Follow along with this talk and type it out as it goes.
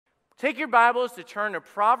Take your Bibles to turn to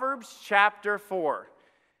Proverbs chapter 4.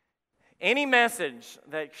 Any message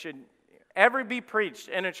that should ever be preached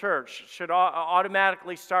in a church should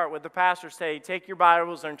automatically start with the pastor say, take your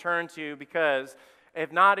Bibles and turn to, because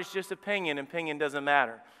if not, it's just opinion. Opinion doesn't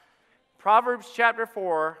matter. Proverbs chapter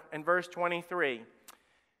 4 and verse 23.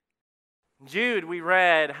 Jude, we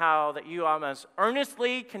read how that you must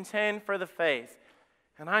earnestly contend for the faith.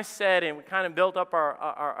 And I said, and we kind of built up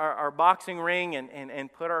our boxing ring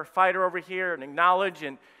and put our fighter over here and acknowledge.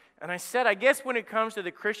 And I said, I guess when it comes to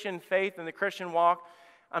the Christian faith and the Christian walk,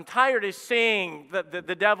 I'm tired of seeing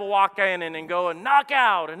the devil walk in and go, knock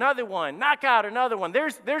out another one, knock out another one.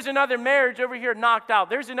 There's another marriage over here knocked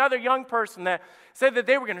out. There's another young person that said that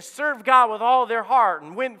they were going to serve God with all their heart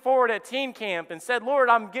and went forward at teen camp and said, Lord,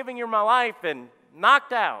 I'm giving you my life, and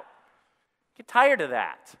knocked out. Get tired of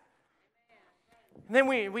that. And then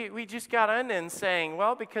we just got on and saying,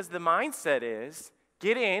 well, because the mindset is,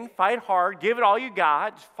 get in, fight hard, give it all you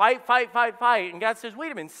got, fight. And God says, wait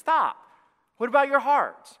a minute, stop. What about your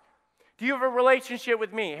heart? Do you have a relationship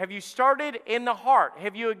with me? Have you started in the heart?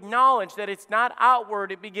 Have you acknowledged that it's not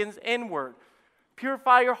outward, it begins inward?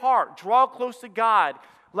 Purify your heart. Draw close to God.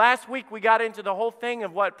 Last week we got into the whole thing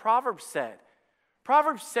of what Proverbs said.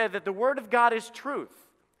 Proverbs said that the Word of God is truth.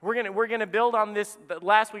 We're gonna build on this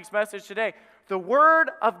last week's message today. The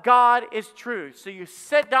Word of God is truth. So you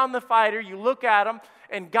set down the fighter, you look at him,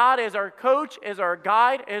 and God as our coach, as our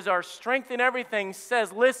guide, as our strength in everything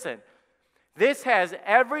says, listen, this has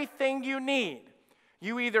everything you need.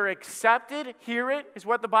 You either accept it, hear it, is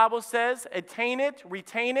what the Bible says, attain it,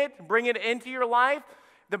 retain it, bring it into your life.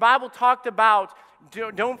 The Bible talked about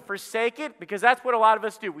don't forsake it, because that's what a lot of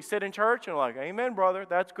us do. We sit in church and we're like, amen, brother,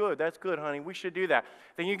 that's good, honey, we should do that.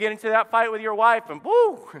 Then you get into that fight with your wife and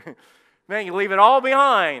woo, man, you leave it all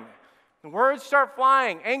behind. The words start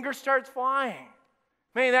flying, anger starts flying.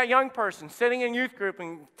 Man, that young person sitting in youth group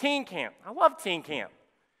and teen camp. I love teen camp.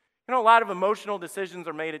 You know, a lot of emotional decisions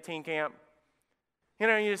are made at teen camp. You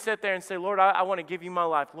know, you just sit there and say, Lord, I want to give you my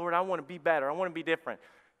life. Lord, I want to be better. I want to be different.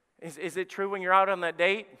 Is it true when you're out on that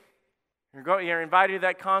date? You're invited to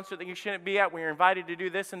that concert that you shouldn't be at, when you're invited to do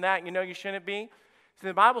this and that, and you know you shouldn't be? So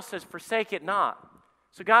the Bible says, forsake it not.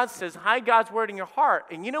 So God says, hide God's word in your heart.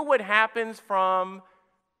 And you know what happens from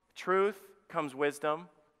truth comes wisdom?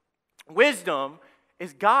 Wisdom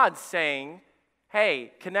is God saying,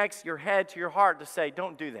 hey, connects your head to your heart to say,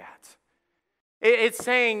 don't do that. It's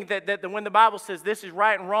saying that when the Bible says this is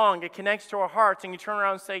right and wrong, it connects to our hearts, and you turn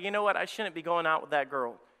around and say, you know what, I shouldn't be going out with that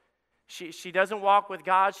girl. She doesn't walk with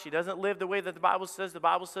God. She doesn't live the way that the Bible says. The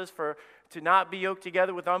Bible says to not be yoked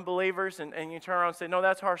together with unbelievers, and you turn around and say, no,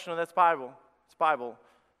 that's harsh. No, that's Bible. It's Bible.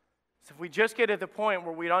 So if we just get to the point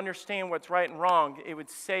where we'd understand what's right and wrong, it would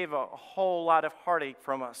save a whole lot of heartache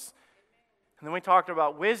from us. And then we talked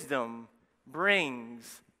about wisdom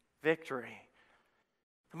brings victory.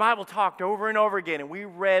 The Bible talked over and over again, and we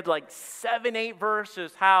read like 7, 8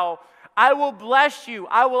 verses how I will bless you,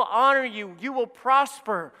 I will honor you, you will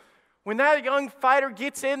prosper. When that young fighter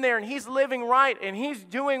gets in there and he's living right and he's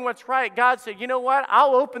doing what's right, God said, you know what?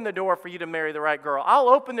 I'll open the door for you to marry the right girl. I'll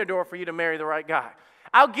open the door for you to marry the right guy.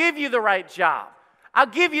 I'll give you the right job. I'll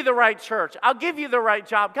give you the right church. I'll give you the right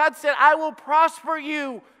job. God said, I will prosper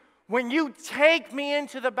you when you take me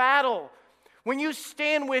into the battle, when you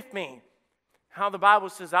stand with me. How the Bible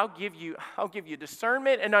says, I'll give you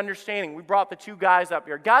discernment and understanding. We brought the 2 guys up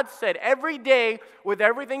here. God said, every day, with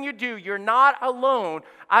everything you do, you're not alone.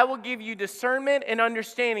 I will give you discernment and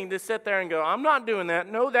understanding to sit there and go, I'm not doing that.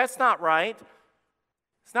 No, that's not right.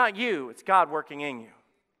 It's not you. It's God working in you.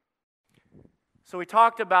 So we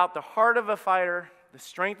talked about the heart of a fighter, the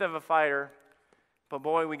strength of a fighter. But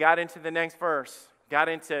boy, we got into the next verse. Got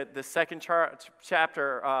into the second half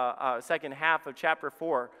of chapter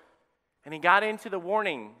 4. And he got into the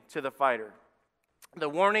warning to the fighter. The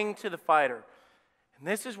warning to the fighter. And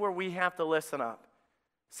this is where we have to listen up.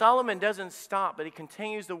 Solomon doesn't stop, but he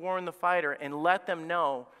continues to warn the fighter and let them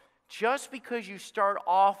know, just because you start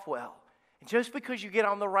off well, and just because you get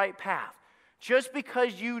on the right path, just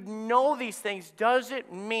because you know these things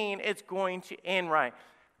doesn't mean it's going to end right.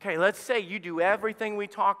 Okay, let's say you do everything we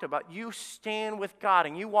talked about. You stand with God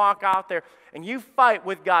and you walk out there and you fight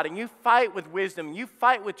with God and you fight with wisdom and you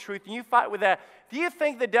fight with truth and you fight with that. Do you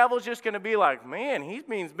think the devil's just going to be like, man, he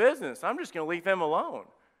means business. I'm just going to leave him alone?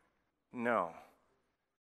 No.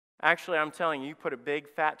 Actually, I'm telling you, you put a big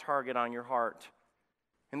fat target on your heart.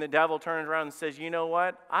 And the devil turns around and says, you know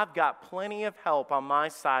what? I've got plenty of help on my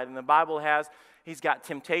side. And the Bible has, he's got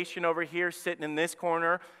temptation over here sitting in this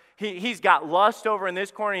corner. He's got lust over in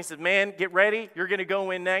this corner. He says, man, get ready. You're going to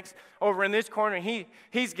go in next. Over in this corner,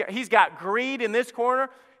 he's got greed in this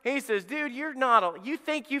corner. He says, dude, you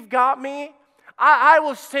think you've got me? I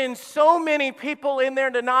will send so many people in there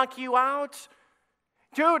to knock you out.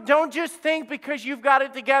 Dude, don't just think because you've got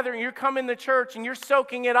it together and you're coming to church and you're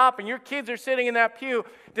soaking it up and your kids are sitting in that pew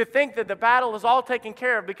to think that the battle is all taken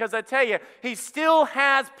care of, because I tell you, he still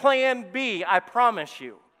has plan B, I promise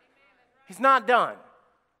you. He's not done.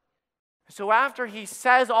 So after he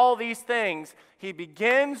says all these things, he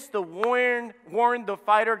begins to warn the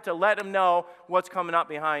fighter to let him know what's coming up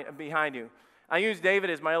behind you. I used David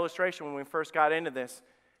as my illustration when we first got into this,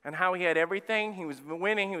 and how he had everything. He was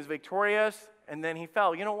winning, he was victorious, and then he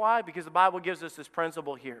fell. You know why? Because the Bible gives us this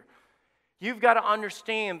principle here. You've got to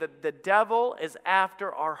understand that the devil is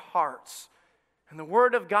after our hearts. And the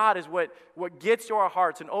Word of God is what gets to our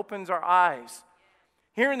hearts and opens our eyes.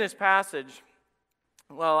 Here in this passage,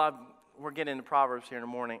 we're getting into Proverbs here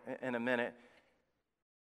in a minute.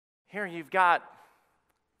 Here you've got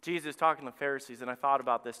Jesus talking to the Pharisees, and I thought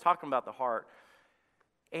about this, talking about the heart.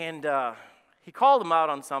 And he called them out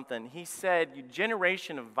on something. He said, you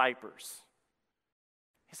generation of vipers.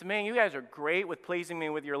 He said, man, you guys are great with pleasing me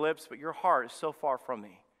with your lips, but your heart is so far from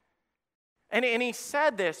me. And he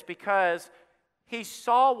said this because he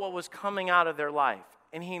saw what was coming out of their life.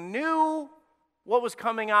 And he knew what was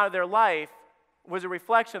coming out of their life was a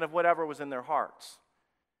reflection of whatever was in their hearts.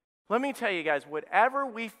 Let me tell you guys, whatever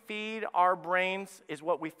we feed our brains is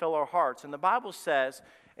what we fill our hearts. And the Bible says,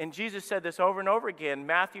 and Jesus said this over and over again,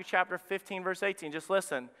 Matthew chapter 15, verse 18, just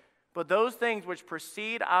listen. But those things which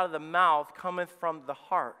proceed out of the mouth cometh from the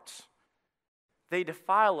heart. They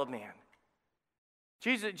defile a man.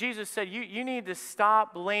 Jesus said, you need to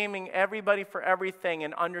stop blaming everybody for everything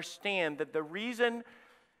and understand that the reason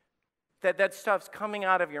that stuff's coming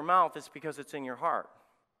out of your mouth is because it's in your heart.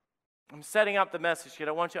 I'm setting up the message here.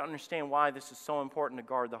 I want you to understand why this is so important to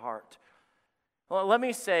guard the heart. Well, let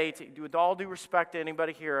me say, with all due respect to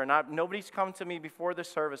anybody here, and nobody's come to me before the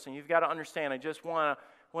service, and you've got to understand, I just want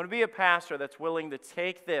to be a pastor that's willing to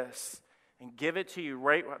take this and give it to you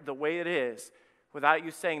right the way it is without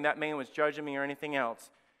you saying that man was judging me or anything else.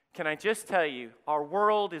 Can I just tell you, our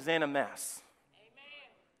world is in a mess.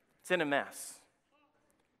 Amen. It's in a mess.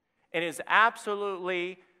 It is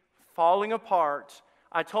absolutely falling apart.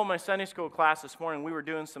 I told my Sunday school class this morning, we were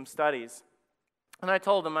doing some studies, and I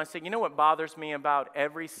told them, I said, you know what bothers me about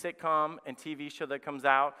every sitcom and TV show that comes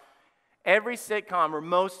out? Every sitcom, or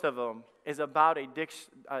most of them, is about a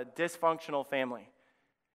dysfunctional family.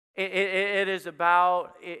 It is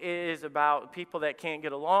about people that can't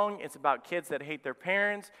get along. It's about kids that hate their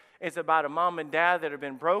parents. It's about a mom and dad that have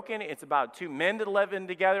been broken. It's about two men that live in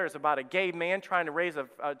together. It's about a gay man trying to raise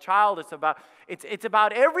a child. It's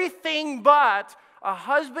about everything but a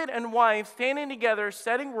husband and wife standing together,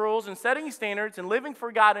 setting rules and setting standards and living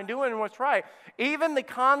for God and doing what's right. Even the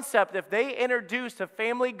concept, if they introduce a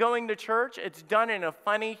family going to church, it's done in a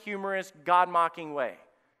funny, humorous, God-mocking way.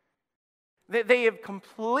 They have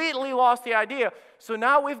completely lost the idea. So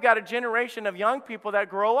now we've got a generation of young people that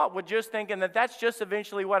grow up with just thinking that that's just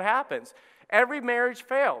eventually what happens. Every marriage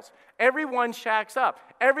fails. Everyone shacks up.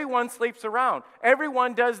 Everyone sleeps around.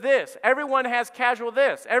 Everyone does this. Everyone has casual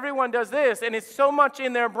this. Everyone does this. And it's so much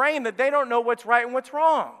in their brain that they don't know what's right and what's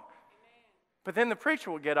wrong. But then the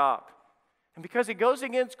preacher will get up. And because it goes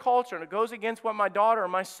against culture and it goes against what my daughter or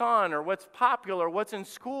my son or what's popular or what's in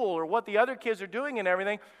school or what the other kids are doing and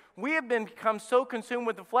everything, we have become so consumed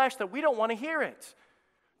with the flesh that we don't want to hear it.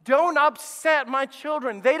 Don't upset my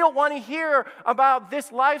children. They don't want to hear about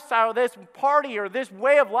this lifestyle, this party, or this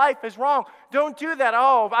way of life is wrong. Don't do that.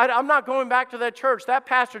 Oh, I'm not going back to that church. That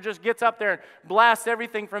pastor just gets up there and blasts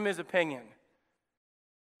everything from his opinion.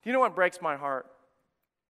 Do you know what breaks my heart?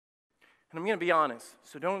 And I'm going to be honest,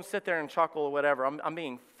 so don't sit there and chuckle or whatever. I'm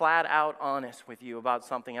being flat out honest with you about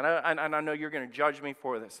something, and I know you're going to judge me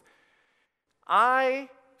for this. I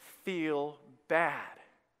feel bad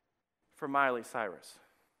for Miley Cyrus.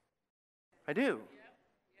 I do.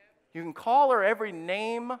 You can call her every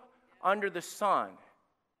name under the sun,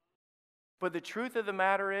 but the truth of the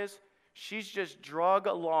matter is, she's just drug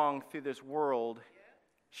along through this world.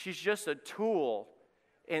 She's just a tool.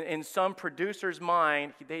 In some producer's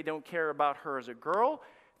mind, they don't care about her as a girl.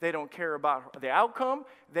 They don't care about the outcome.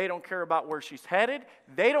 They don't care about where she's headed.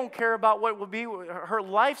 They don't care about what will be her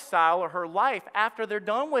lifestyle or her life after they're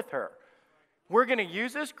done with her. We're going to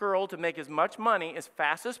use this girl to make as much money as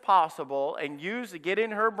fast as possible and get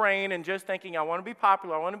in her brain and just thinking, I want to be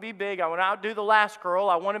popular, I want to be big, I want to outdo the last girl,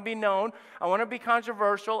 I want to be known, I want to be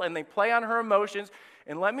controversial, and they play on her emotions.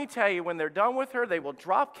 And let me tell you, when they're done with her, they will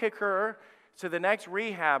drop kick her to the next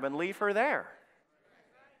rehab and leave her there.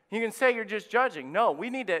 You can say you're just judging. No, we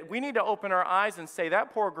need to open our eyes and say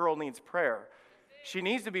that poor girl needs prayer. She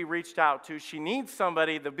needs to be reached out to. She needs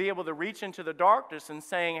somebody to be able to reach into the darkness and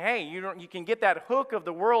saying, hey, you can get that hook of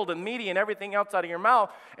the world and media and everything else out of your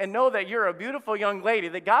mouth and know that you're a beautiful young lady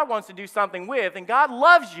that God wants to do something with, and God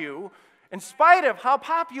loves you in spite of how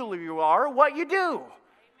popular you are or what you do.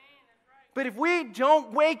 But if we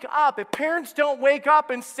don't wake up, if parents don't wake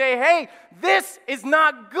up and say, hey, this is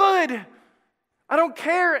not good. I don't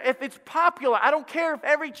care if it's popular. I don't care if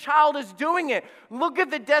every child is doing it. Look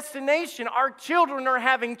at the destination. Our children are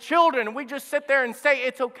having children. We just sit there and say,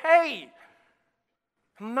 it's okay.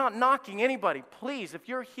 I'm not knocking anybody. Please, if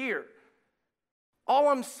you're here, all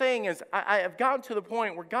I'm saying is I have gotten to the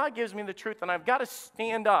point where God gives me the truth, and I've got to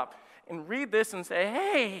stand up and read this and say,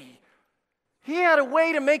 hey, He had a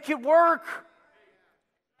way to make it work.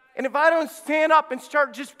 And if I don't stand up and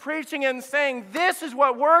start just preaching and saying, this is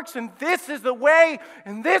what works, and this is the way,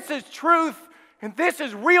 and this is truth, and this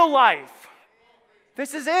is real life.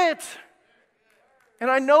 This is it.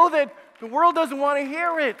 And I know that the world doesn't want to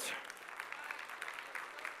hear it.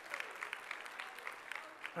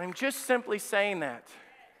 I'm just simply saying that.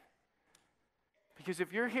 Because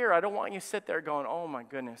if you're here, I don't want you to sit there going, oh my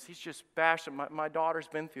goodness, he's just bashing. My daughter's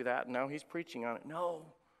been through that, and now he's preaching on it. No.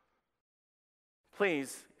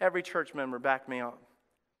 Please, every church member, back me up.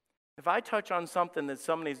 If I touch on something that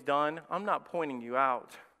somebody's done, I'm not pointing you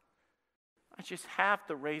out. I just have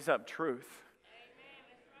to raise up truth.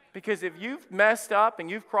 Because if you've messed up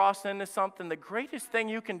and you've crossed into something, the greatest thing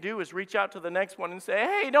you can do is reach out to the next one and say,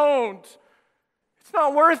 hey, don't. It's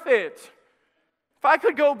not worth it. If I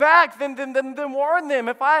could go back, then warn them.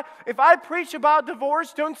 If I preach about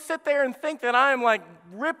divorce, don't sit there and think that I am like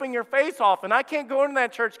ripping your face off and I can't go into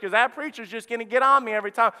that church because that preacher's just going to get on me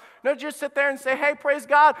every time. No, just sit there and say, hey, praise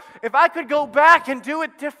God, if I could go back and do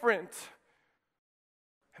it different.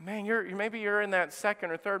 And man, maybe you're in that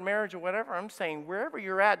second or third marriage or whatever. I'm saying wherever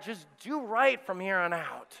you're at, just do right from here on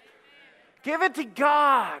out. Give it to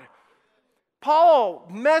God. Paul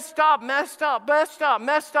messed up, and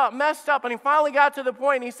he finally got to the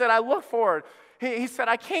point, and he said, I look forward. He said,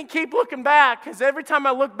 I can't keep looking back, because every time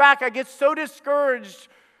I look back, I get so discouraged,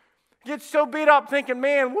 get so beat up, thinking,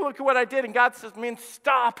 man, look at what I did. And God says, man,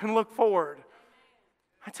 stop and look forward.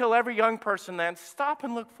 I tell every young person that, stop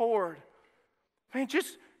and look forward. Man,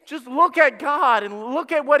 just look at God and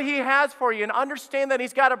look at what He has for you and understand that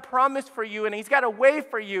He's got a promise for you and He's got a way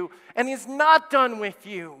for you, and He's not done with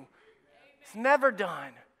you. It's never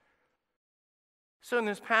done. So in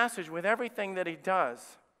this passage, with everything that he does,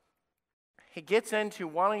 he gets into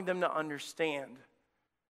wanting them to understand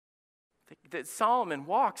that Solomon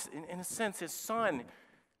walks, in a sense, his son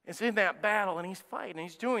is in that battle, and he's fighting, and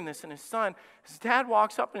he's doing this, and his dad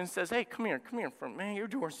walks up and says, hey, come here, man, you're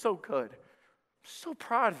doing so good. I'm so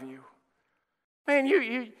proud of you. Man,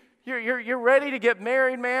 You're ready to get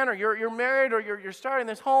married, man, or you're married, or you're starting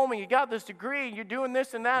this home, and you got this degree, and you're doing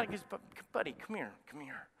this and that. He goes, buddy, come here.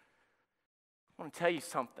 I want to tell you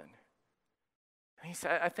something. And he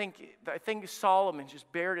said, I think Solomon just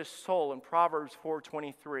bared his soul in Proverbs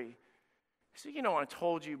 4:23. He said, I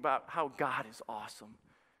told you about how God is awesome.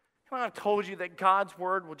 I told you that God's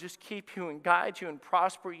word will just keep you and guide you and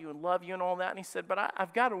prosper you and love you and all that. And he said, but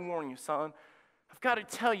I've got to warn you, son. I've got to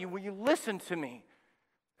tell you, will you listen to me?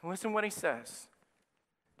 And listen what he says.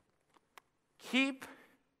 Keep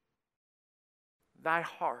thy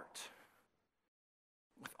heart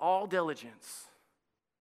with all diligence,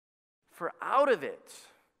 for out of it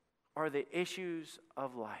are the issues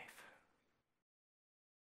of life.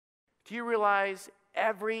 Do you realize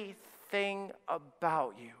everything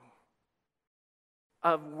about you,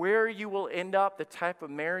 of where you will end up, the type of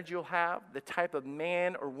marriage you'll have, the type of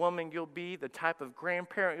man or woman you'll be, the type of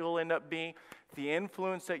grandparent you'll end up being, the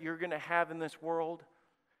influence that you're going to have in this world,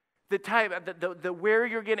 the type, the where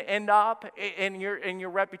you're going to end up in your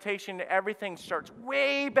reputation, everything starts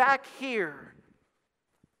way back here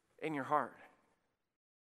in your heart.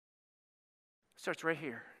 It starts right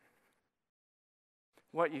here.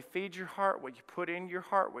 What you feed your heart, what you put in your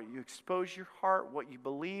heart, what you expose your heart, what you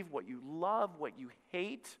believe, what you love, what you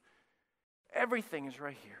hate, everything is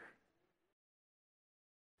right here.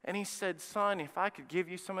 And he said, son, if I could give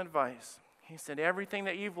you some advice, he said, everything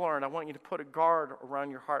that you've learned, I want you to put a guard around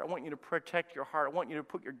your heart. I want you to protect your heart. I want you to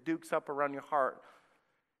put your dukes up around your heart.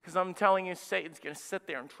 Because I'm telling you, Satan's going to sit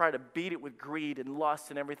there and try to beat it with greed and lust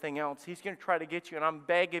and everything else. He's going to try to get you, and I'm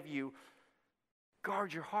begging you,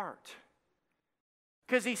 guard your heart.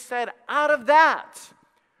 Because he said, out of that,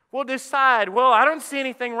 we'll decide, well, I don't see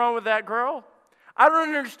anything wrong with that girl. I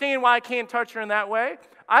don't understand why I can't touch her in that way.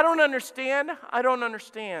 I don't understand.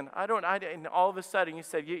 And all of a sudden, you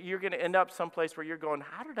said, you're going to end up someplace where you're going,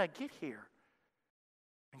 how did I get here?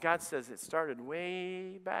 And God says it started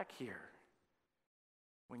way back here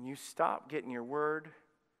when you stop getting your word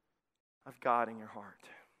of God in your heart.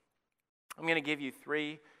 I'm going to give you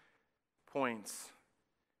 3 points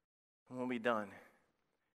and we'll be done.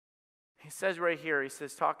 He says right here, he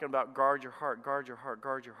says, talking about guard your heart, guard your heart,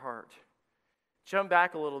 guard your heart. Jump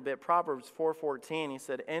back a little bit, Proverbs 4:14, he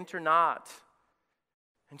said, enter not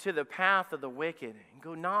into the path of the wicked, and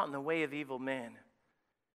go not in the way of evil men.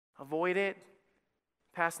 Avoid it,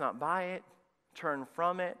 pass not by it, turn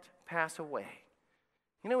from it, pass away.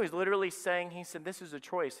 You know, he's literally saying, he said, this is a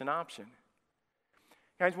choice, an option.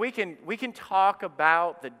 Guys, we can talk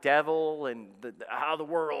about the devil and how the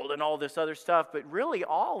world and all this other stuff, but really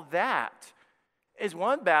all that is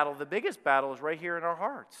one battle. The biggest battle is right here in our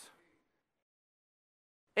hearts.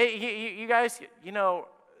 You guys, you know,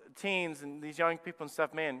 teens and these young people and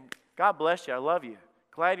stuff, man, God bless you. I love you.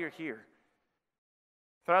 Glad you're here.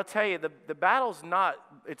 But I'll tell you, the battle's not,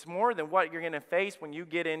 it's more than what you're going to face when you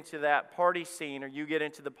get into that party scene or you get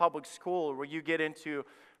into the public school or where you get into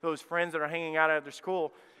those friends that are hanging out after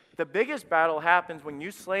school. The biggest battle happens when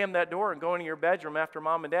you slam that door and go into your bedroom after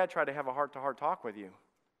mom and dad try to have a heart-to-heart talk with you.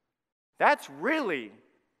 That's really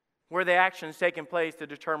where the action's taking place to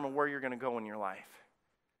determine where you're going to go in your life.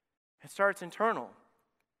 It starts internal.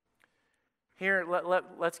 Here,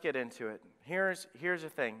 let's get into it. Here's the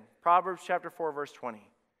thing. Proverbs chapter 4, verse 20.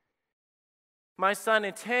 My son,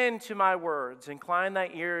 attend to my words, incline thy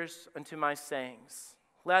ears unto my sayings.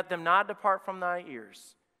 Let them not depart from thy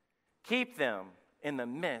ears. Keep them in the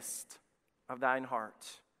midst of thine heart.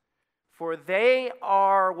 For they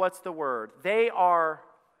are, what's the word? They are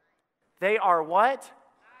what?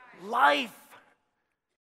 Life.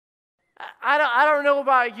 I don't know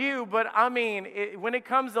about you, but I mean, when it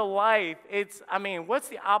comes to life, what's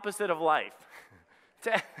the opposite of life?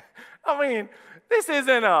 I mean, this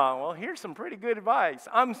isn't well, here's some pretty good advice.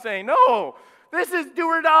 I'm saying, no, this is do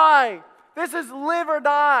or die. This is live or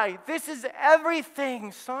die. This is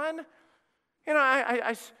everything, son. You know,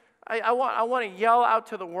 I want to yell out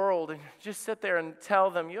to the world and just sit there and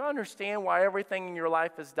tell them, you understand why everything in your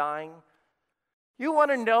life is dying? You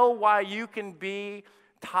want to know why you can be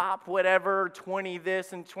top whatever, 20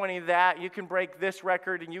 this and 20 that. You can break this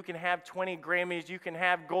record and you can have 20 Grammys. You can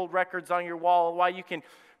have gold records on your wall. Why you can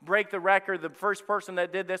break the record, the first person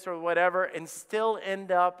that did this or whatever, and still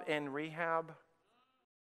end up in rehab.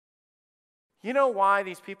 You know why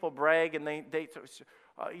these people brag and they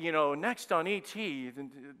next on ET,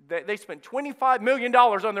 they spent $25 million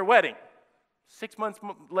on their wedding. 6 months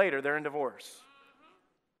later, they're in divorce.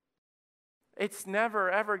 It's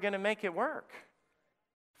never, ever going to make it work.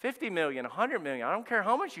 50 million, 100 million, I don't care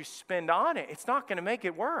how much you spend on it, it's not going to make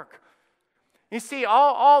it work. You see,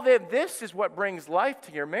 all this is what brings life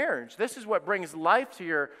to your marriage. This is what brings life to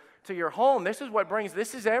your home. This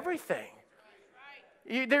is everything.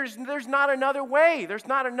 There's not another way. There's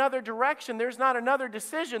not another direction. There's not another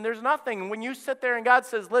decision. There's nothing. When you sit there and God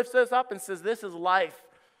lifts us up and says, this is life.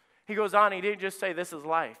 He goes on, he didn't just say, this is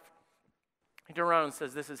life. He turned around and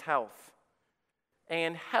says, this is health.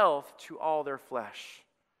 And health to all their flesh.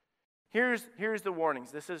 Here's the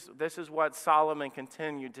warnings. This is what Solomon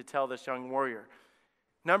continued to tell this young warrior.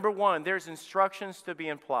 Number 1, there's instructions to be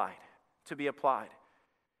applied.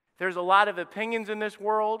 There's a lot of opinions in this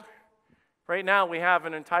world. Right now, we have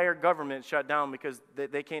an entire government shut down because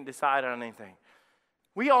they can't decide on anything.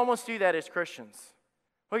 We almost do that as Christians.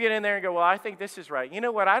 We get in there and go, well, I think this is right. You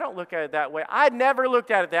know what? I don't look at it that way. I never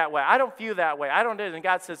looked at it that way. I don't feel that way. I don't do it. And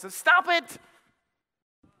God says, stop it.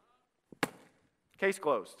 Case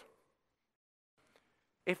closed.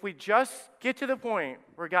 If we just get to the point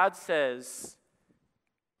where God says,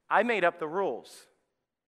 I made up the rules.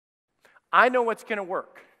 I know what's going to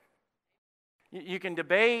work. You can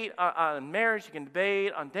debate on marriage, you can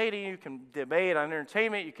debate on dating, you can debate on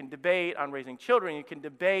entertainment, you can debate on raising children, you can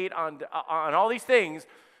debate on all these things.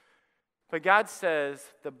 But God says,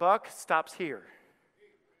 the buck stops here.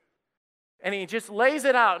 And he just lays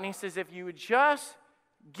it out and he says, if you would just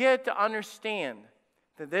get to understand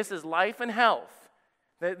that this is life and health,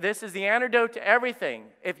 that this is the antidote to everything,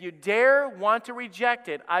 if you dare want to reject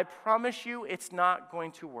it, I promise you it's not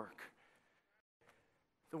going to work.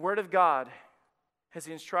 The Word of God has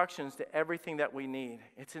instructions to everything that we need.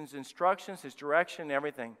 It's His instructions, His direction,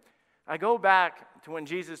 everything. I go back to when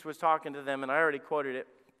Jesus was talking to them, and I already quoted it.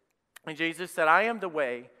 And Jesus said, I am the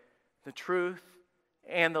way, the truth,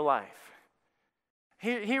 and the life.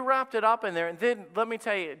 He wrapped it up in there, and then let me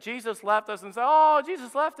tell you, Jesus left us and said, oh,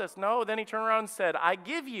 Jesus left us. No, then He turned around and said, I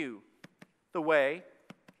give you the way,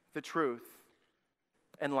 the truth,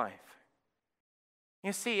 and life.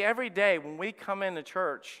 You see, every day when we come into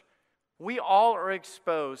church, We all are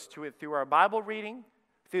exposed to it through our Bible reading,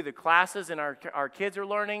 through the classes and our kids are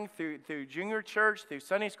learning, through junior church, through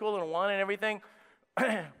Sunday school and one and everything.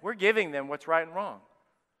 We're giving them what's right and wrong.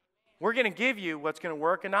 We're going to give you what's going to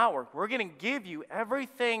work and not work. We're going to give you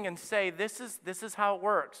everything and say, this is how it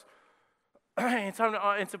works. It's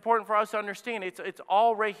important for us to understand. It's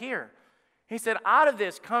all right here. He said, out of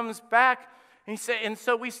this comes back. And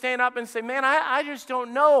so we stand up and say, man, I just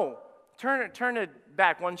don't know. Turn it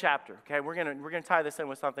back one chapter. Okay, we're gonna tie this in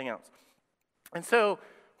with something else. And so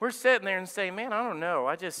we're sitting there and saying, man, I don't know.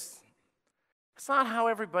 it's not how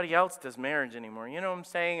everybody else does marriage anymore. You know what I'm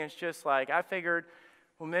saying? It's just like I figured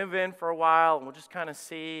we'll move in for a while and we'll just kind of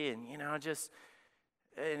see, and and just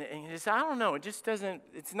I don't know. It just doesn't.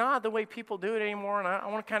 It's not the way people do it anymore, and I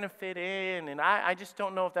want to kind of fit in, and I just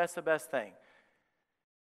don't know if that's the best thing.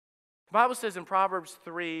 The Bible says in Proverbs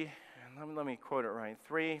 3, and let me quote it right,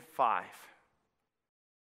 3:5.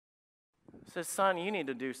 It says, son, you need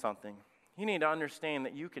to do something. You need to understand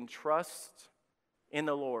that you can trust in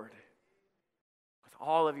the Lord with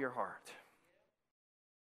all of your heart.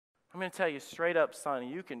 I'm going to tell you straight up, son,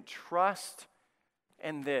 you can trust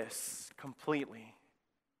in this completely.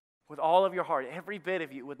 With all of your heart, every bit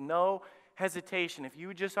of you, with no hesitation. If you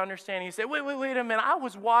would just understand, you say, wait a minute, I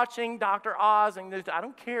was watching Dr. Oz, and I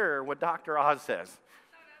don't care what Dr. Oz says.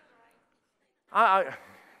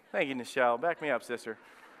 Thank you, Nichelle. Back me up, sister.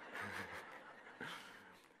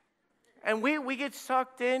 And we get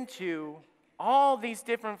sucked into all these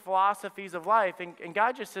different philosophies of life, and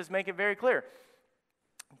God just says, make it very clear.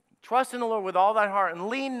 Trust in the Lord with all thy heart, and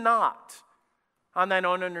lean not on thine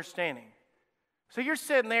own understanding. So you're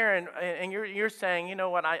sitting there and you're saying, you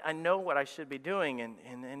know what, I know what I should be doing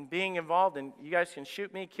and being involved, and you guys can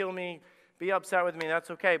shoot me, kill me, be upset with me,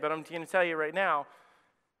 that's okay, but I'm going to tell you right now,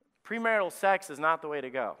 premarital sex is not the way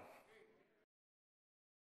to go.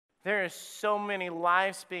 There are so many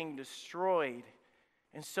lives being destroyed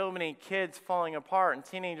and so many kids falling apart and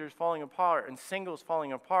teenagers falling apart and singles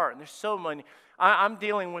falling apart, and there's so many. I'm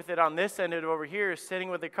dealing with it on this end of it over here, sitting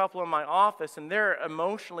with a couple in my office, and they're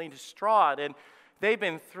emotionally distraught, and they've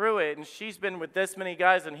been through it, and she's been with this many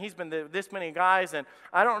guys, and he's been with this many guys, and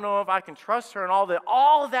I don't know if I can trust her, and all that.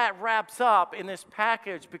 All of that wraps up in this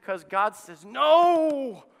package because God says,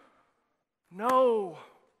 no.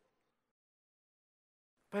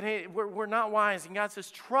 But we're not wise, and God says,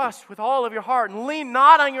 trust with all of your heart, and lean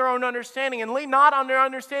not on your own understanding, and lean not on your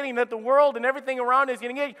understanding that the world and everything around is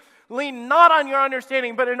going to get you. Lean not on your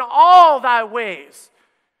understanding, but in all thy ways.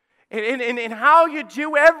 In how you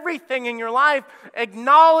do everything in your life,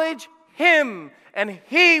 acknowledge Him, and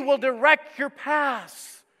He will direct your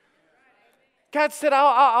paths. God said,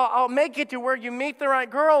 I'll make it to where you meet the right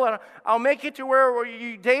girl, and I'll make it to where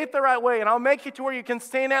you date the right way, and I'll make it to where you can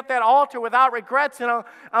stand at that altar without regrets, and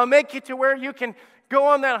I'll make it to where you can go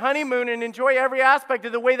on that honeymoon and enjoy every aspect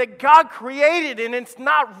of the way that God created, and it's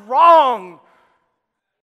not wrong.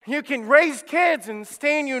 You can raise kids and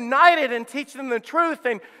stand united and teach them the truth,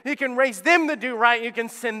 and you can raise them to do right. You can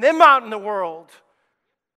send them out in the world.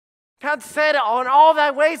 God said, on all thy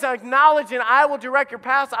ways I acknowledge, and I will direct your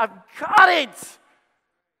paths. I've got it.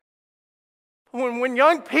 When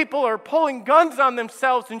young people are pulling guns on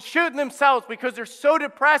themselves and shooting themselves because they're so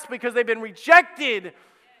depressed because they've been rejected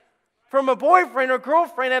from a boyfriend or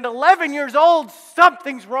girlfriend at 11 years old,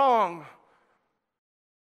 something's wrong.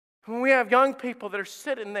 When we have young people that are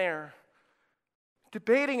sitting there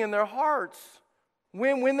debating in their hearts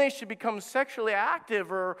when they should become sexually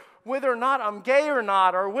active, or whether or not I'm gay or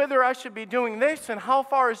not, or whether I should be doing this and how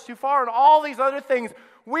far is too far, and all these other things,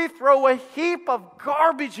 we throw a heap of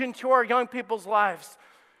garbage into our young people's lives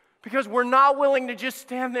because we're not willing to just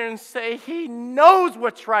stand there and say, He knows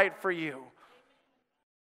what's right for you.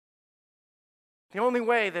 The only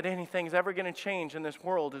way that anything's ever going to change in this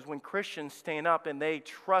world is when Christians stand up and they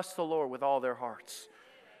trust the Lord with all their hearts.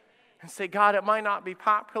 And say, God, it might not be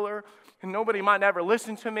popular, and nobody might ever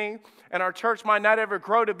listen to me, and our church might not ever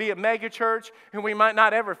grow to be a mega church, and we might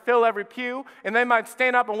not ever fill every pew, and they might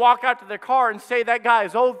stand up and walk out to their car and say that guy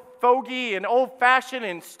is old fogey and old-fashioned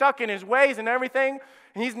and stuck in his ways and everything,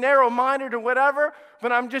 and he's narrow-minded or whatever,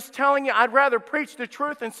 but I'm just telling you, I'd rather preach the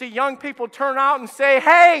truth and see young people turn out and say,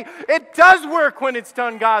 hey, it does work when it's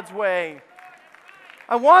done God's way.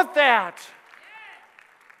 I want that.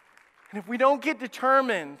 And if we don't get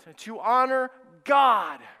determined to honor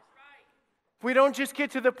God, if we don't just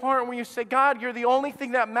get to the point where you say, God, you're the only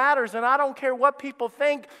thing that matters, and I don't care what people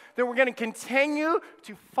think, then we're going to continue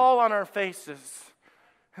to fall on our faces.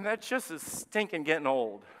 And that just is stinking getting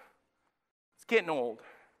old. It's getting old.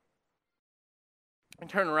 And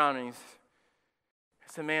turn around and he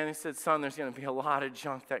said, man, he said, son, there's going to be a lot of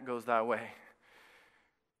junk that goes that way.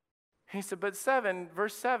 He said, but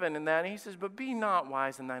verse 7 in that, he says, but be not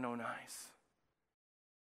wise in thine own eyes.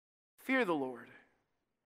 Fear the Lord.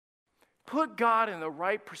 Put God in the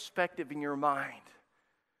right perspective in your mind.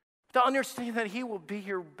 To understand that He will be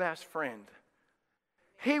your best friend.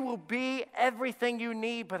 He will be everything you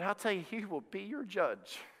need, but I'll tell you, He will be your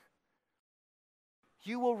judge.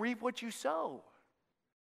 You will reap what you sow.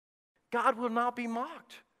 God will not be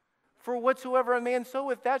mocked. For whatsoever a man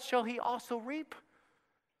soweth, that shall he also reap.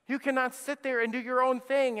 You cannot sit there and do your own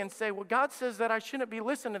thing and say, well, God says that I shouldn't be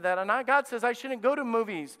listening to that. And God says I shouldn't go to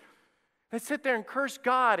movies. And sit there and curse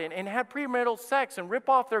God and have premarital sex and rip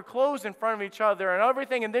off their clothes in front of each other and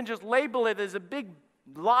everything, and then just label it as a big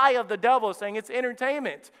lie of the devil saying it's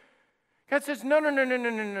entertainment. God says, no.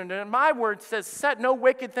 My word says, set no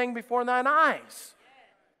wicked thing before thine eyes.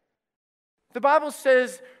 The Bible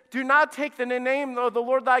says, do not take the name of the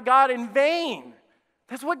Lord thy God in vain.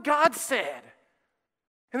 That's what God said.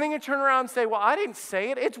 And then you turn around and say, well, I didn't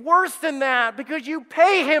say it. It's worse than that because you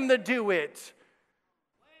pay him to do it.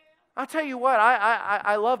 I'll tell you what,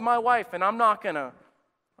 I love my wife, and I'm not gonna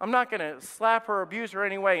slap her or abuse her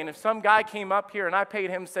anyway. And if some guy came up here and I paid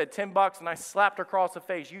him, said $10, and I slapped her across the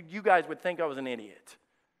face, you guys would think I was an idiot.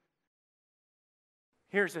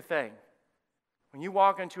 Here's the thing. When you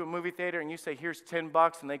walk into a movie theater and you say, here's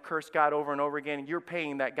 $10, and they curse God over and over again, and you're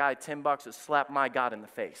paying that guy $10 to slap my God in the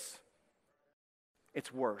face.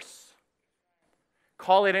 It's worse.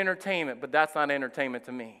 Call it entertainment, but that's not entertainment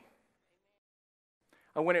to me.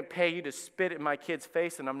 I wouldn't pay you to spit in my kid's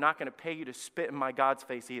face, and I'm not going to pay you to spit in my God's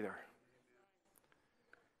face either.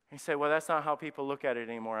 You say, well, that's not how people look at it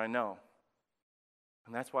anymore. I know.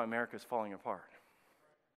 And that's why America's falling apart.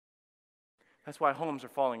 That's why homes are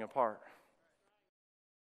falling apart.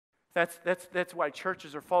 That's why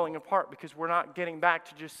churches are falling apart, because we're not getting back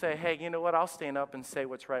to just say, hey, you know what, I'll stand up and say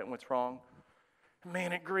what's right and what's wrong.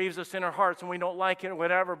 Man, it grieves us in our hearts and we don't like it or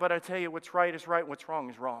whatever, but I tell you, what's right is right and what's wrong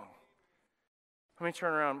is wrong. Let me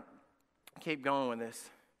turn around and keep going with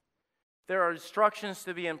this. There are instructions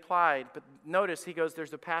to be implied, but notice he goes,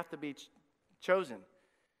 there's a path to be chosen.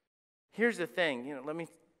 Here's the thing, let me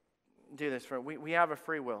do this for we have a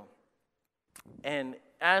free will. And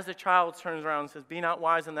as the child turns around and says, be not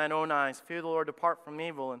wise in thine own eyes, fear the Lord, depart from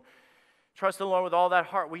evil, and trust the Lord with all that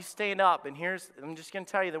heart, we stand up, and I'm just going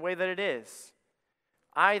to tell you the way that it is.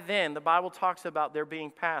 The Bible talks about there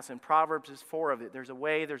being paths, and Proverbs is 4 of it. There's a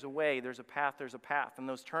way, there's a path, there's a path. And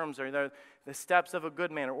those terms are the steps of a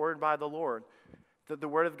good man are ordered by the Lord. The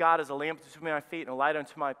word of God is a lamp unto my feet and a light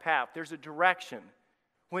unto my path. There's a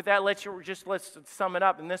let's sum it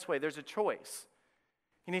up in this way. There's a choice.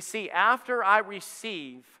 And you see, after I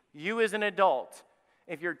receive you as an adult,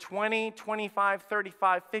 if you're 20, 25,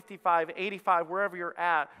 35, 55, 85, wherever you're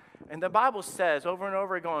at, and the Bible says over and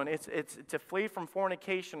over again, it's to flee from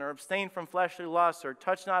fornication or abstain from fleshly lusts or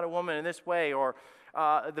touch not a woman in this way, or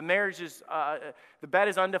the bed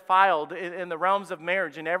is undefiled in the realms of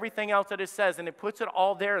marriage, and everything else that it says, and it puts it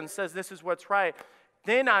all there and says this is what's right.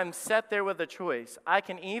 Then I'm set there with a choice. I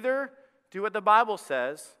can either do what the Bible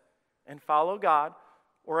says and follow God,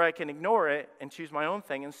 or I can ignore it and choose my own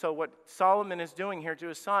thing. And so what Solomon is doing here to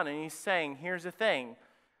his son, and he's saying, here's the thing.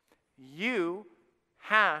 You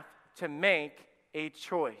have to make a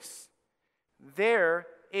choice. There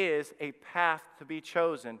is a path to be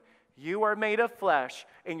chosen. You are made of flesh,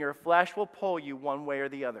 and your flesh will pull you one way or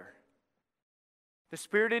the other. The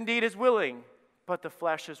spirit indeed is willing, but the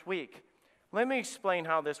flesh is weak. Let me explain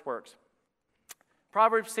how this works.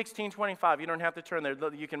 Proverbs 16:25, you don't have to turn there.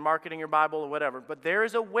 You can mark it in your Bible or whatever. But there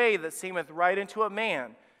is a way that seemeth right unto a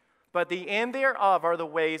man, but the end thereof are the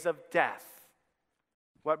ways of death.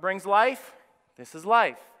 What brings life? This is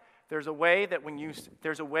life. There's a way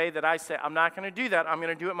that I say, I'm not going to do that. I'm going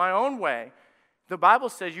to do it my own way. The Bible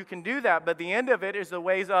says you can do that, but the end of it is the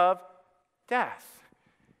ways of death.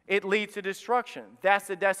 It leads to destruction. That's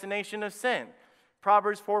the destination of sin.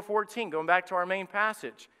 Proverbs 4:14, going back to our main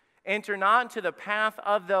passage. Enter not into the path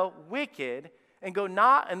of the wicked, and go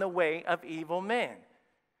not in the way of evil men.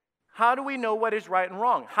 How do we know what is right and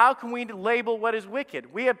wrong? How can we label what is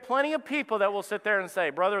wicked? We have plenty of people that will sit there and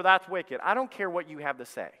say, brother, that's wicked. I don't care what you have to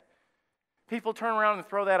say. People turn around and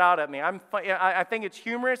throw that out at me. I think it's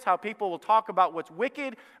humorous how people will talk about what's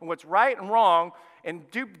wicked and what's right and wrong and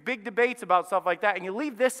do big debates about stuff like that, and you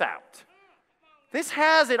leave this out. This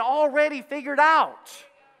has it already figured out.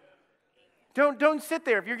 Don't sit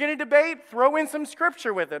there. If you're going to debate, throw in some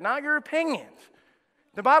scripture with it, not your opinions.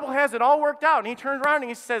 The Bible has it all worked out. And he turns around and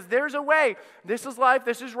he says, there's a way. This is life.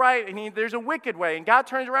 This is right. And there's a wicked way. And God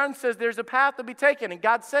turns around and says, there's a path to be taken. And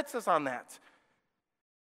God sets us on that.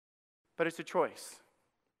 but it's a choice.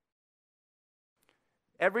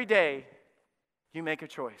 Every day, you make a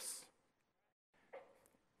choice.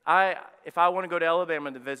 If I want to go to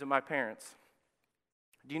Alabama to visit my parents,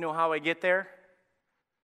 do you know how I get there?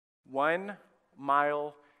 1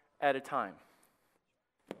 mile at a time.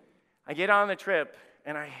 I get on the trip,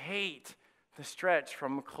 and I hate the stretch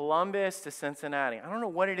from Columbus to Cincinnati. I don't know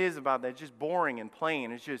what it is about that. It's just boring and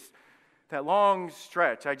plain. It's just that long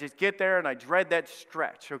stretch. I just get there, and I dread that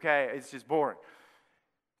stretch, okay? It's just boring.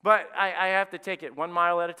 But I have to take it 1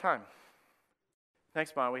 mile at a time.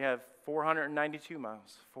 Next mile, we have 492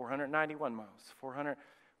 miles, 491 miles, 400.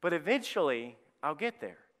 But eventually, I'll get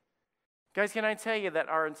there. Guys, can I tell you that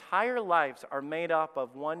our entire lives are made up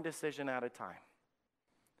of one decision at a time?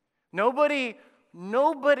 Nobody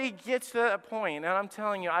gets to that point. And I'm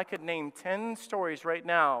telling you, I could name 10 stories right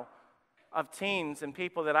now of teens and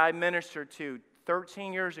people that I ministered to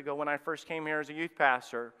 13 years ago when I first came here as a youth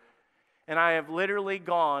pastor. And I have literally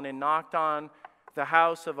gone and knocked on the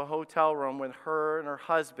house of a hotel room with her and her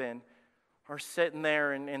husband are sitting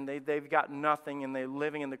there and they've got nothing and they're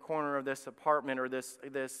living in the corner of this apartment or this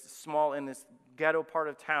ghetto part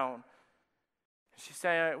of town. She's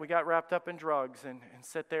saying, we got wrapped up in drugs and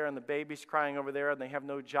sit there and the baby's crying over there and they have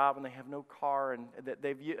no job and they have no car and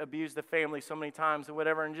they've abused the family so many times or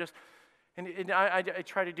whatever. And I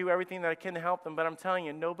try to do everything that I can to help them, but I'm telling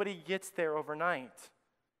you, nobody gets there overnight.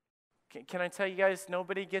 Can I tell you guys,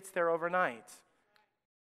 nobody gets there overnight.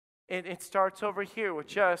 It starts over here with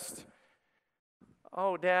just,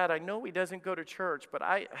 oh, Dad, I know he doesn't go to church, but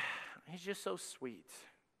he's just so sweet.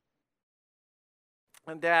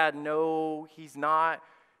 And Dad, no, he's not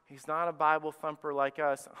a Bible thumper like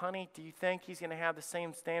us. Honey, do you think he's going to have the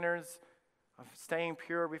same standards of staying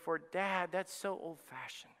pure before? Dad, that's so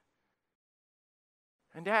old-fashioned.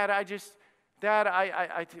 And Dad,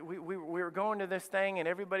 we were going to this thing and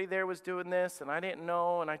everybody there was doing this and I didn't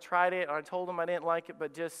know and I tried it and I told them I didn't like it,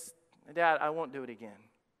 but just, Dad, I won't do it again.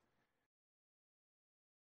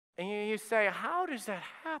 And you say, how does that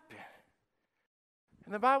happen?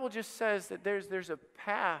 And the Bible just says that there's a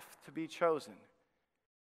path to be chosen.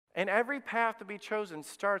 And every path to be chosen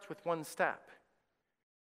starts with one step.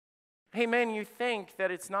 Hey, man, you think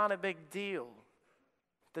that it's not a big deal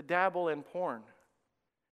to dabble in porn.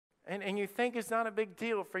 And you think it's not a big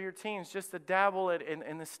deal for your teens just to dabble it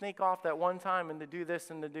and to sneak off that one time and to do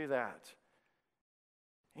this and to do that.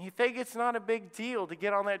 And you think it's not a big deal to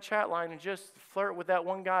get on that chat line and just flirt with that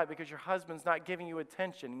one guy because your husband's not giving you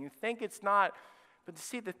attention. And you think it's not, but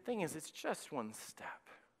see, the thing is, it's just one step.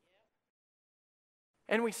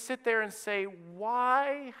 And we sit there and say,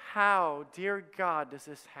 why, how, dear God, does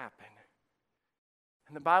this happen?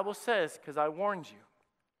 And the Bible says, because I warned you.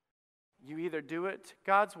 You either do it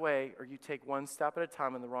God's way or you take one step at a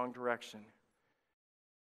time in the wrong direction.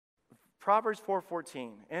 Proverbs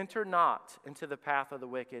 4:14, enter not into the path of the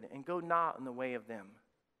wicked and go not in the way of them.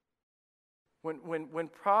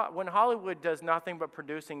 When Hollywood does nothing but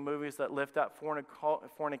producing movies that lift up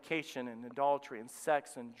fornication and adultery and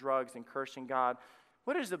sex and drugs and cursing God,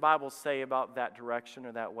 what does the Bible say about that direction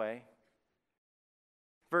or that way?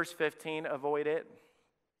 Verse 15, avoid it,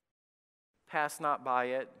 pass not by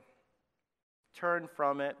it, turn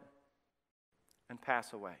from it, and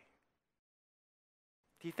pass away.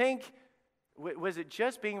 Do you think, was it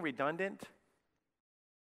just being redundant?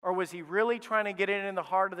 Or was he really trying to get it in the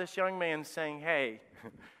heart of this young man saying, hey,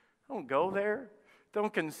 don't go there.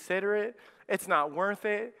 Don't consider it. It's not worth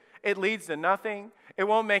it. It leads to nothing. It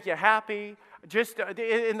won't make you happy.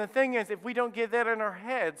 And the thing is, if we don't get that in our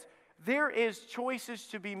heads, there is choices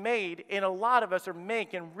to be made, and a lot of us are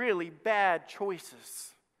making really bad choices.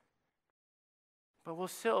 But we'll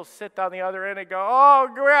still sit on the other end and go, oh,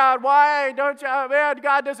 God, why don't you, man,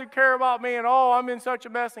 God doesn't care about me, and oh, I'm in such a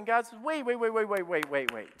mess. And God says, wait.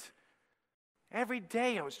 Every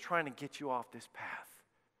day I was trying to get you off this path.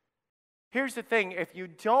 Here's the thing, if you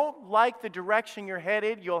don't like the direction you're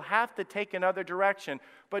headed, you'll have to take another direction.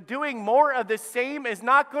 But doing more of the same is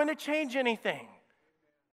not going to change anything.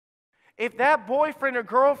 If that boyfriend or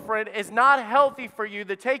girlfriend is not healthy for you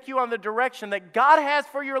to take you on the direction that God has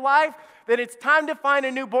for your life, then it's time to find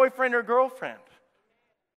a new boyfriend or girlfriend.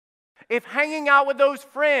 If hanging out with those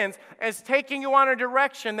friends is taking you on a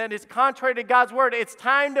direction that is contrary to God's word, it's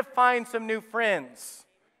time to find some new friends.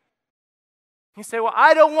 You say, well,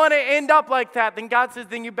 I don't want to end up like that. Then God says,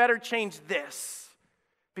 then you better change this,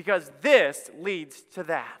 because this leads to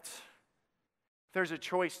that. There's a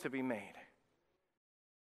choice to be made.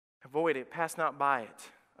 Avoid it. Pass not by it.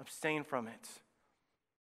 Abstain from it.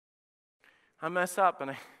 I mess up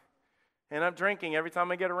and I end up drinking every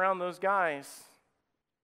time I get around those guys.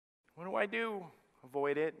 What do?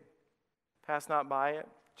 Avoid it. pass not by it,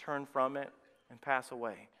 turn from it, and pass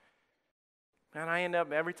away. And I end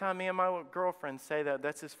up, every time me and my girlfriend say that,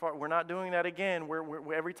 that's as far, we're not doing that again.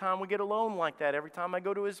 Every time we get alone like that, every time I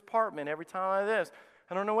go to his apartment, every time I this,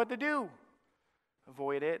 I don't know what to do.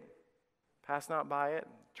 Avoid it, pass not by it,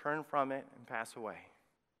 turn from it, and pass away.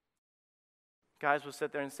 Guys will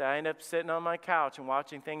sit there and say, I end up sitting on my couch and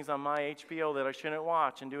watching things on my HBO that I shouldn't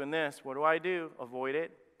watch and doing this. What do? Avoid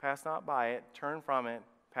it, pass not by it, turn from it,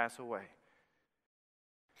 pass away.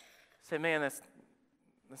 Say, man, that's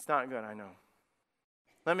not good, I know.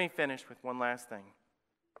 Let me finish with one last thing.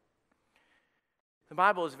 The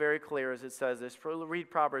Bible is very clear as it says this.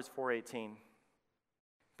 Read Proverbs 4:18.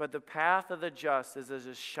 But the path of the just is as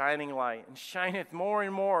a shining light, and shineth more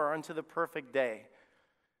and more unto the perfect day.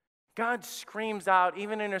 God screams out,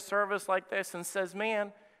 even in a service like this, and says,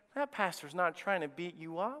 man, that pastor's not trying to beat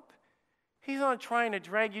you up. He's not trying to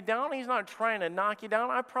drag you down. He's not trying to knock you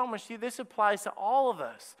down. I promise you, this applies to all of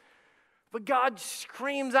us. But God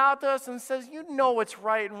screams out to us and says, you know what's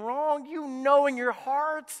right and wrong. You know in your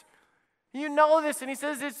heart. You know this. And he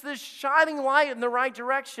says it's this shining light in the right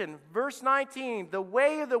direction. Verse 19, the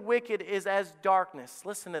way of the wicked is as darkness.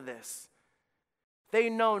 Listen to this. They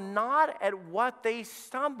know not at what they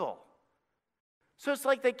stumble. So it's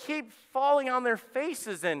like they keep falling on their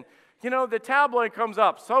faces, and the tabloid comes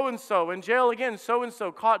up, so-and-so in jail again,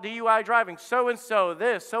 so-and-so caught DUI driving, so-and-so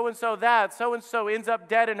this, so-and-so that, so-and-so ends up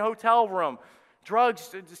dead in a hotel room,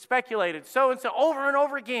 drugs speculated, so-and-so, over and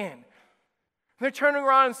over again. And they're turning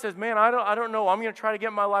around and says, man, I don't know, I'm going to try to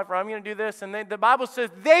get my life right, I'm going to do this. And the Bible says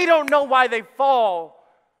they don't know why they fall.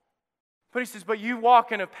 But he says, but you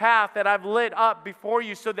walk in a path that I've lit up before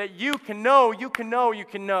you so that you can know.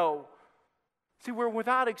 See, we're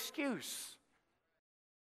without excuse.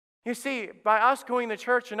 You see, by us going to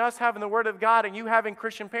church and us having the Word of God and you having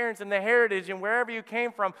Christian parents and the heritage and wherever you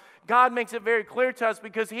came from, God makes it very clear to us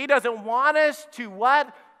because He doesn't want us to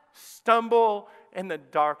what? Stumble in the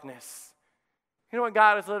darkness. You know what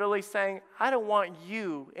God is literally saying? I don't want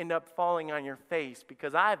you to end up falling on your face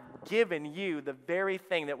because I've given you the very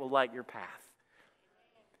thing that will light your path.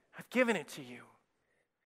 I've given it to you.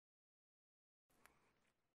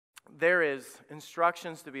 There is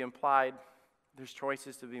instructions to be implied. There's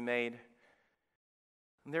choices to be made.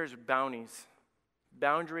 And there's boundaries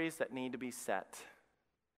that need to be set.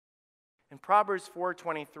 In Proverbs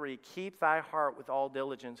 4:23, keep thy heart with all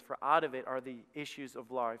diligence, for out of it are the issues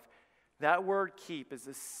of life. That word keep is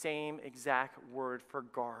the same exact word for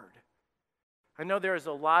guard. I know there's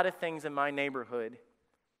a lot of things in my neighborhood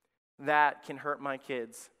that can hurt my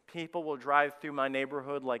kids. People will drive through my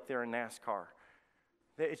neighborhood like they're in NASCAR.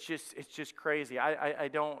 It's just crazy.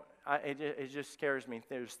 It just scares me.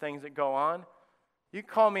 There's things that go on. You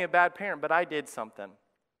call me a bad parent, but I did something.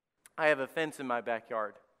 I have a fence in my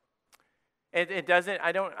backyard. They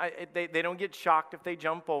don't get shocked if they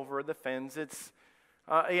jump over the fence. It's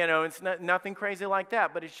nothing crazy like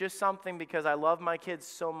that, but it's just something because I love my kids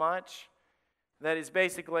so much that it's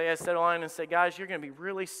basically, I set a line and say, guys, you're going to be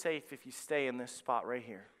really safe if you stay in this spot right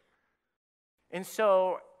here. And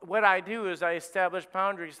so what I do is I establish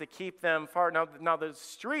boundaries to keep them far. Now the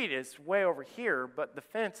street is way over here, but the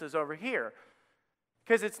fence is over here.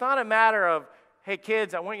 Because it's not a matter of, hey,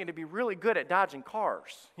 kids, I want you to be really good at dodging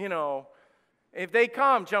cars. If they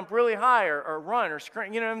come, jump really high or run or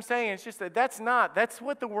scream, you know what I'm saying? It's just that's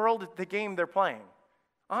what the game they're playing.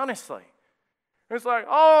 Honestly. It's like,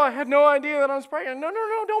 oh, I had no idea that I was pregnant. No,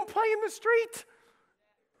 don't play in the street.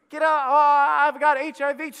 Get out, I've got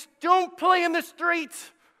HIV. Don't play in the street.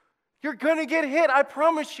 You're going to get hit, I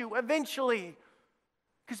promise you, eventually.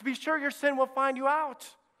 Because be sure your sin will find you out.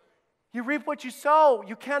 You reap what you sow.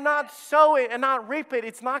 You cannot sow it and not reap it.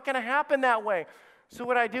 It's not going to happen that way. So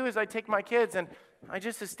what I do is I take my kids and I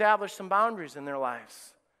just establish some boundaries in their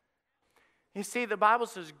lives. You see, the Bible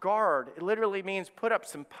says guard. It literally means put up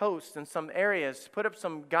some posts in some areas, put up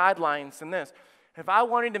some guidelines in this. If I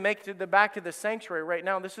wanted to make it to the back of the sanctuary right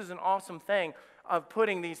now, this is an awesome thing of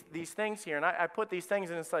putting these things here. And I put these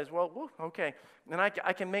things in and says, well, okay. And I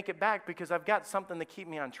can make it back because I've got something to keep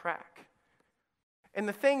me on track. And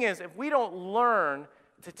the thing is, if we don't learn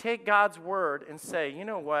to take God's word and say, you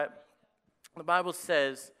know what? The Bible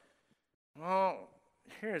says, well,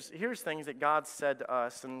 here's things that God said to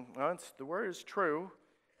us. And the word is true.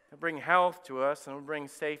 It'll bring health to us and it'll bring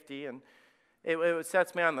safety. And it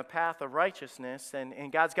sets me on the path of righteousness,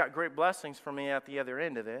 and God's got great blessings for me at the other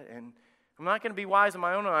end of it. And I'm not going to be wise in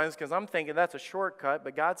my own eyes because I'm thinking that's a shortcut,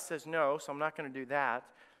 but God says no, so I'm not going to do that.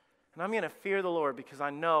 And I'm going to fear the Lord because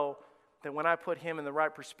I know that when I put Him in the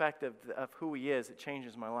right perspective of who He is, it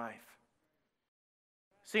changes my life.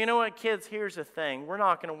 So you know what, kids? Here's the thing. We're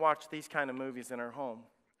not going to watch these kind of movies in our home.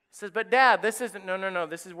 He says, but Dad, this isn't, no.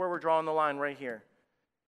 This is where we're drawing the line right here.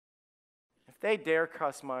 If they dare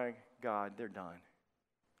cuss my God, they're done.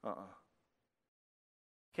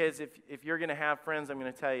 Kids, if you're going to have friends, I'm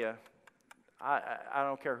going to tell you, I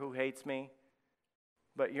don't care who hates me,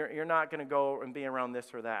 but you're not going to go and be around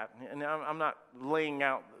this or that. And I'm not laying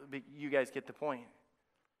out, but you guys get the point.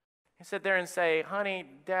 He sit there and say, honey,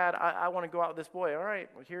 Dad, I want to go out with this boy. All right,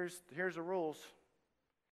 well, here's the rules.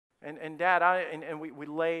 And Dad, we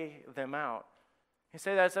lay them out. You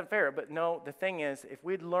say that's unfair, but no, the thing is, if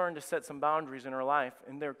we'd learn to set some boundaries in our life,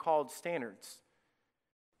 and they're called standards.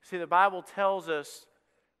 See, the Bible tells us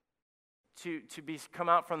to come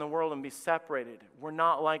out from the world and be separated. We're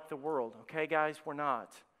not like the world, okay, guys? We're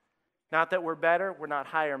not. Not that we're better, we're not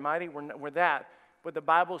high or mighty, we're that. But the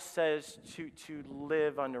Bible says to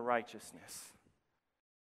live under righteousness.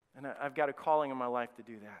 And I've got a calling in my life to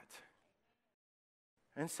do that.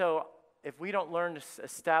 And so, if we don't learn to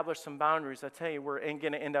establish some boundaries, I tell you, we're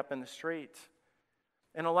going to end up in the street.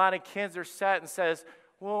 And a lot of kids are set and says,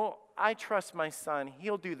 well, I trust my son.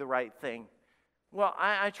 He'll do the right thing. Well,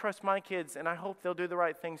 I trust my kids, and I hope they'll do the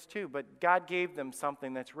right things too. But God gave them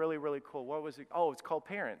something that's really, really cool. What was it? Oh, it's called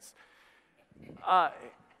parents.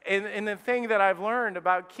 And the thing that I've learned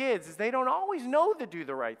about kids is they don't always know to do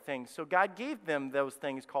the right thing. So God gave them those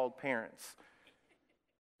things called parents.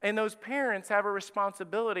 And those parents have a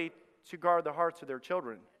responsibility to guard the hearts of their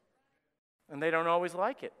children. And they don't always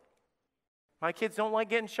like it. My kids don't like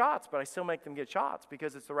getting shots, but I still make them get shots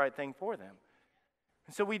because it's the right thing for them.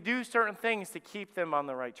 And so we do certain things to keep them on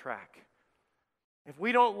the right track. If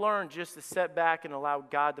we don't learn just to sit back and allow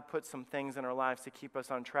God to put some things in our lives to keep us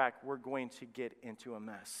on track, we're going to get into a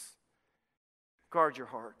mess. Guard your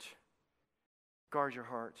heart. Guard your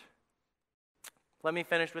heart. Let me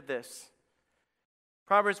finish with this.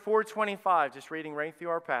 Proverbs 4:25, just reading right through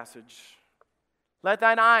our passage. Let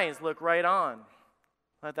thine eyes look right on.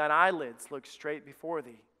 Let thine eyelids look straight before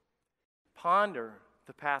thee. Ponder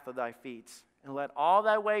the path of thy feet, and let all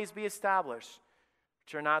thy ways be established.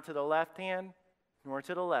 Turn not to the left hand, nor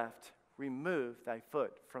to the left. Remove thy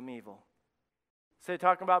foot from evil. So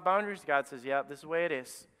talking about boundaries, God says, yeah, this is the way it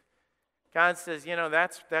is. God says,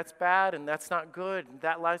 that's bad and that's not good.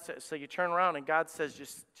 That life, so you turn around and God says,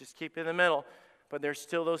 just keep it in the middle. But there's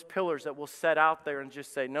still those pillars that will set out there and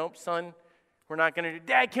just say, nope, son, we're not going to do.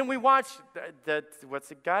 Dad, can we watch?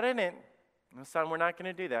 What's it got in it? No, son, we're not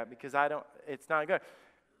going to do that because it's not good.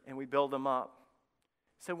 And we build them up.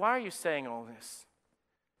 So why are you saying all this?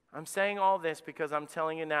 I'm saying all this because I'm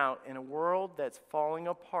telling you now, in a world that's falling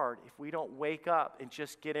apart, if we don't wake up and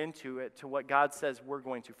just get into it to what God says, we're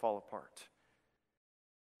going to fall apart.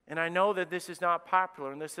 And I know that this is not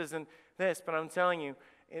popular and this isn't this, but I'm telling you,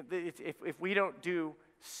 if we don't do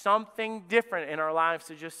something different in our lives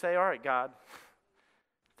to just say, all right, God,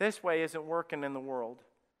 this way isn't working in the world.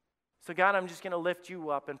 So God, I'm just going to lift you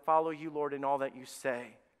up and follow you, Lord, in all that you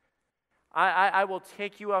say. I will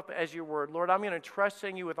take you up as your word. Lord, I'm going to trust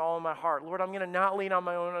in you with all of my heart. Lord, I'm going to not lean on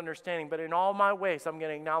my own understanding, but in all my ways, I'm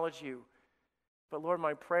going to acknowledge you. But Lord,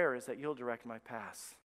 my prayer is that you'll direct my paths.